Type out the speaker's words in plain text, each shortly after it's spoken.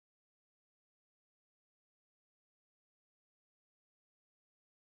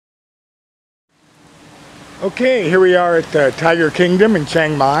Okay, here we are at the Tiger Kingdom in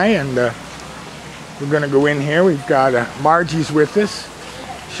Chiang Mai, and we're going to go in here. We've got Margie's with us.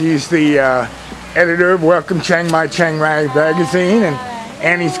 She's the editor of Welcome Chiang Mai magazine, and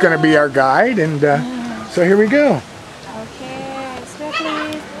Annie's going to be our guide, and so here we go. Okay, so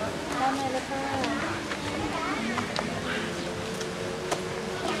please.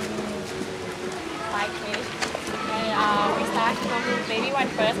 We start from baby one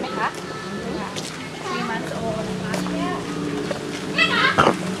first,ไหมคะ 3 months old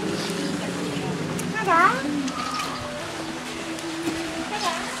นะคะ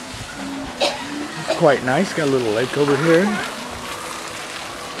It's quite nice. Got a little lake over here.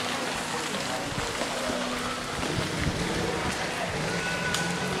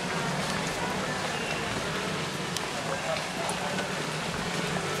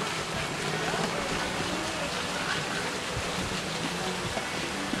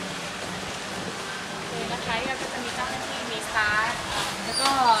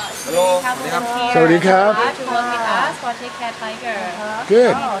 Sawadee krab. To work with us for take care tiger.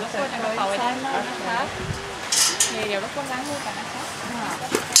 Good. รบกวนเอากระเป๋าไว้ด้านหน้านะคะเดี๋ยวรบกวนล้างมือก่อนนะคะ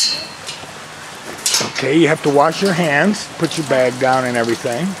Okay, you have to wash your hands, put your bag down and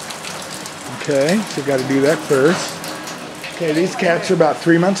everything. Okay, so you got to do that first. Okay, these cats are about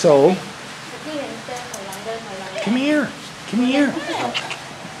 3 months old. Come here. Come here.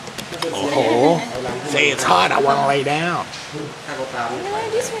 Oh, say it's hot. I want to lay down.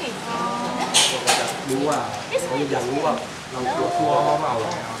 This way. This way. No,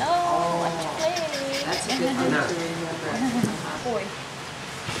 that's a good one. Boy.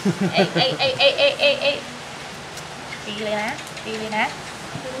 เอ้ยตีเลยนะดื้อตีเลยนะ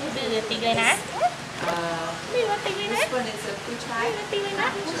ไม่รู้ตีเลยนะไม่รู้ตีเลยนะ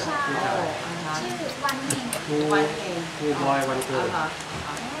ชื่อวันเอง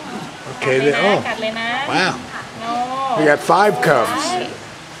Okay, oh, wow. We got 5 cubs.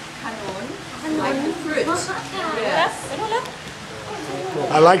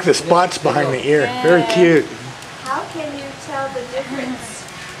 I like the spots behind the ear. Very cute. How can you tell the difference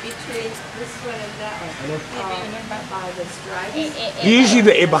between this one and that one? By the stripes?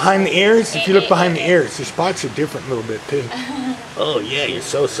 Usually behind the ears, if you look behind the ears, the spots are different a little bit too. Oh yeah, you're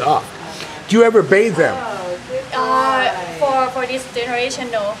so soft. Do you ever bathe them? For this generation,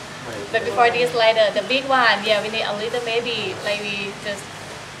 no. But before this, like the big one, yeah, we need a little baby. Like we just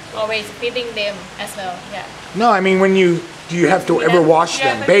always feeding them as well. Yeah. No, I mean do you have to ever wash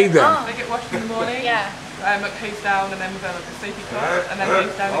them, bathe them? They get washed in the morning. Yeah. Face down, and then with like a safety cloth, and then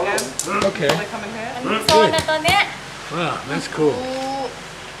face down again. Okay. They come in here. โซนนะตอนเนี้ย Wow, that's cool.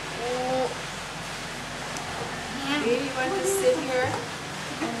 Do you want to sit here?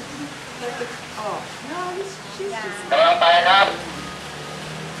 Let the, oh, no, she's just...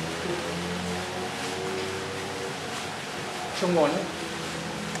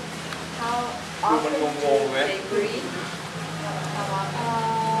 How often do they breed?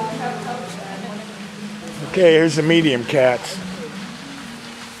 Okay, here's the medium cats.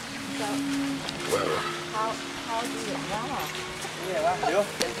 How do you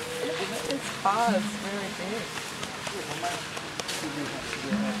Its paw is very big.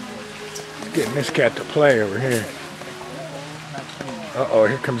 Getting this cat to play over here. Uh-oh,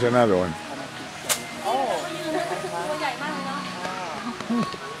 here comes another one.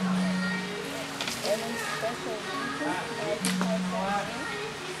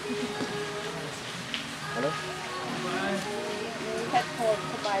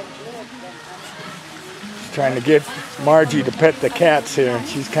 Trying to get Margie to pet the cats here, and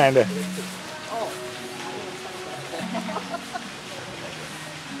she's kind of...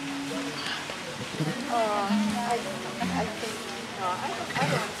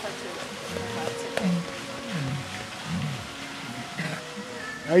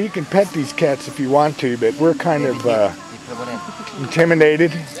 Now you can pet these cats if you want to, but we're kind of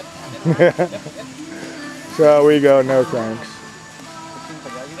intimidated. So we go, no thanks.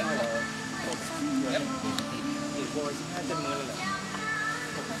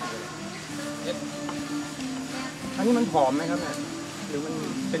 อันนี้มันผอมไหมครับเนี่ยหรือมัน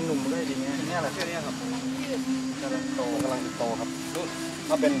เป็นหนุ่มได้ดีเนี่ยเนี่ยแหละเนี่ยครับกำลังโตครับนู่น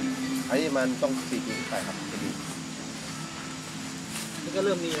ถ้าเป็นไอ้มันต้อง4 ปีขึ้นไปครับจะดีนี่ก็เ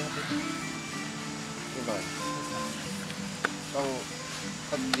ริ่มดีแล้วครับนี่หน่อยต้อง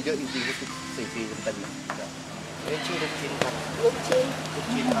ถ้าเยอะจริงๆก็4 ปีเต็มๆนะชื่อลูกชิ้นครับลูก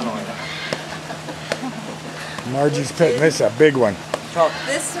ชิ้นอร่อยนะครับ Margie's petting this, a big one.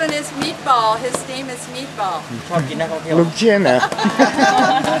 This one is Meatball. His name is Meatball. ชอบกินนักท่องเที่ยว Look, Jenna.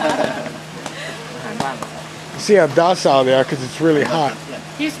 See how docile they are because it's really hot.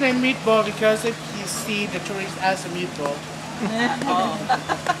 He's named Meatball because if he see the tourists as a meatball.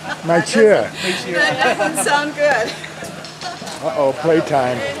 ไม่เชื่อ That doesn't sound good. Uh-oh,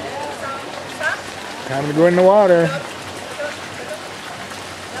 playtime. Time to go in the water.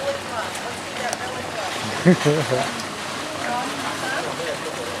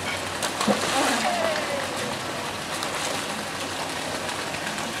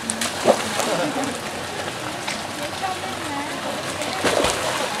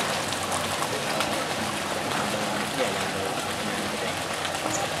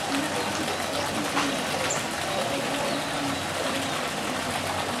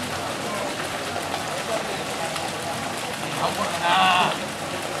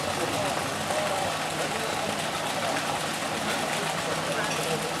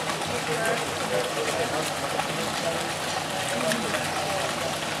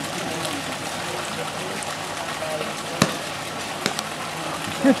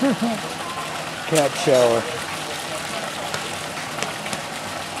 Cat shower.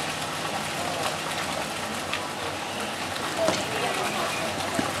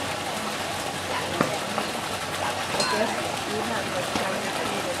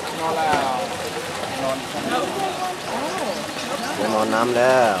 Ngon lắm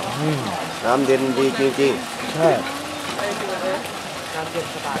đó. Nam điên đi chinh chinh.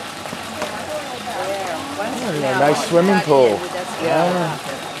 Nice swimming pool. Yeah.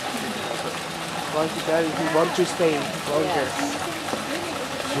 Once you there, if you want to stay longer.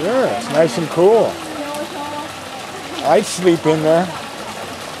 Sure, it's nice and cool. I'd sleep in there.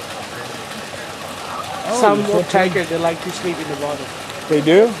 Some of tigers, they like to sleep in the water. They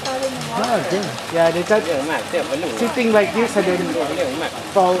do? Oh, good. Yeah, they just sitting like this and then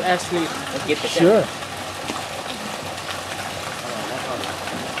fall asleep. Sure.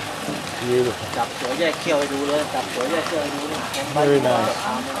 Beautiful. Very nice.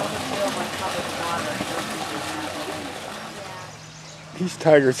 These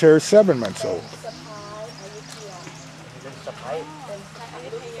tigers here are 7 months old.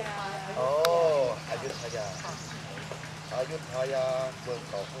 อยุธยาเมือง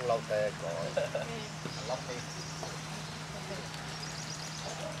เก่าของเราแต่ก่อน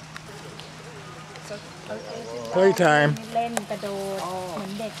Playtime. เล่นกระโดดเหมือ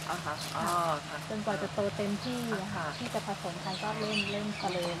นเด็กจนกว่าจะโตเต็มที่ค่ะที่จะผสมกันก็เล่นทะ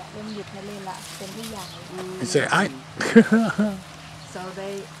เลละเล่นหยุดไม่เล่นละเป็นผู้ใหญ่ You say, I. So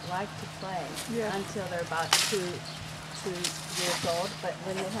they like to play until they're about two years old, but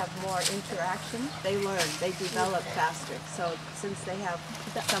when they have more interaction, they learn, they develop faster. So since they have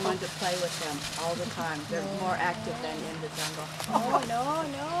someone to play with them all the time, they're more active than in the jungle. No.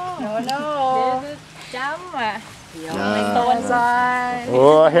 Jump.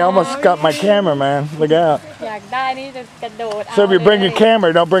 Oh, he almost got my camera, man. Look out. อยากได้นี่จะกระโดด So if you bring a camera,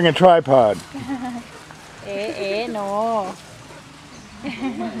 don't bring a tripod. เอ๋ no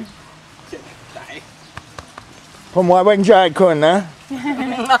ผมไว้วางใจคุณนะ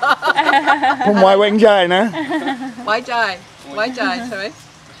ผมไว้วางใจนะ ไว้ใจใช่ไหม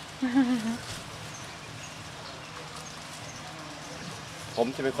ผม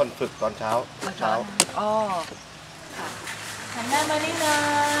จะเป็นคนฝึกตอนเช้า อ๋อ หันหน้ามานี่หน่อ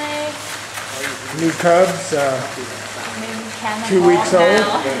ย New cubs, 2 weeks old.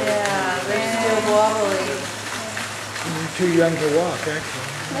 Yeah, they're still wobbly. Too young to walk, actually.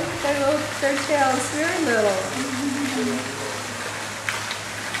 Their tail's very little.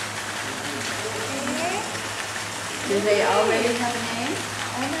 Do they already have a name?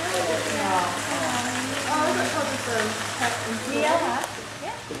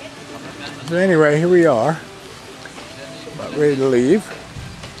 So anyway, here we are. About ready to leave.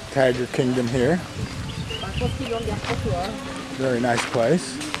 Tiger Kingdom here. Very nice place.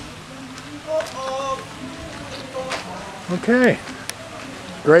 Okay.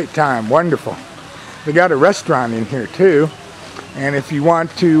 Great time. Wonderful. They got a restaurant in here too. And if you want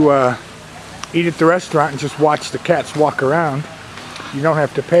to eat at the restaurant and just watch the cats walk around, you don't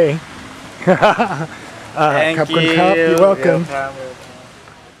have to pay. Thank you. You're welcome. Welcome.